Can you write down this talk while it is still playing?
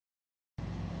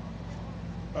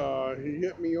He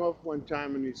hit me off one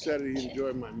time and he said he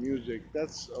enjoyed my music.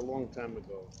 That's a long time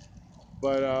ago.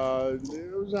 But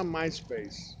it was on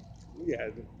MySpace. Yeah,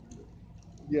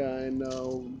 yeah, and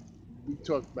we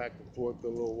talked back and forth a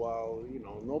little while. You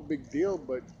know, no big deal,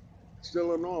 but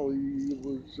still in all, he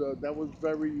was that was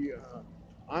very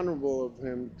honorable of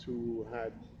him to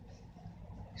had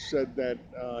said that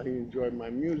he enjoyed my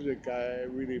music. I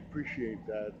really appreciate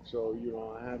that. So you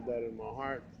know, I have that in my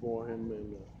heart for him,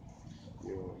 and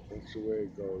you know, that's the way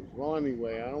it goes. Well,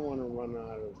 anyway, I don't want to run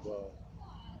out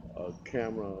of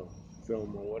camera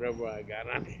film or whatever I got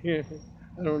on here.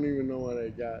 I don't even know what I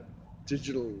got.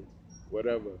 Digital,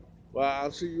 whatever. Well,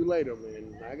 I'll see you later,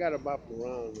 man. I got to bop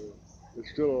around. There's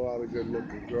still a lot of good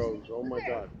looking girls. Oh my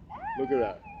God. Look at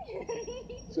that.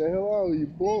 Say hello. You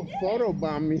both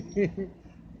photobomb me.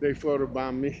 They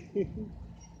photobomb me.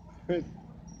 Yeah,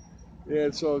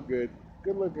 it's all good.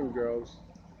 Good looking girls.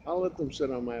 I'll let them sit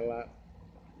on my lap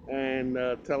and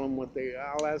tell them what they.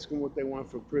 I'll ask them what they want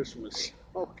for Christmas.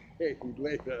 Okay,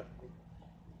 later.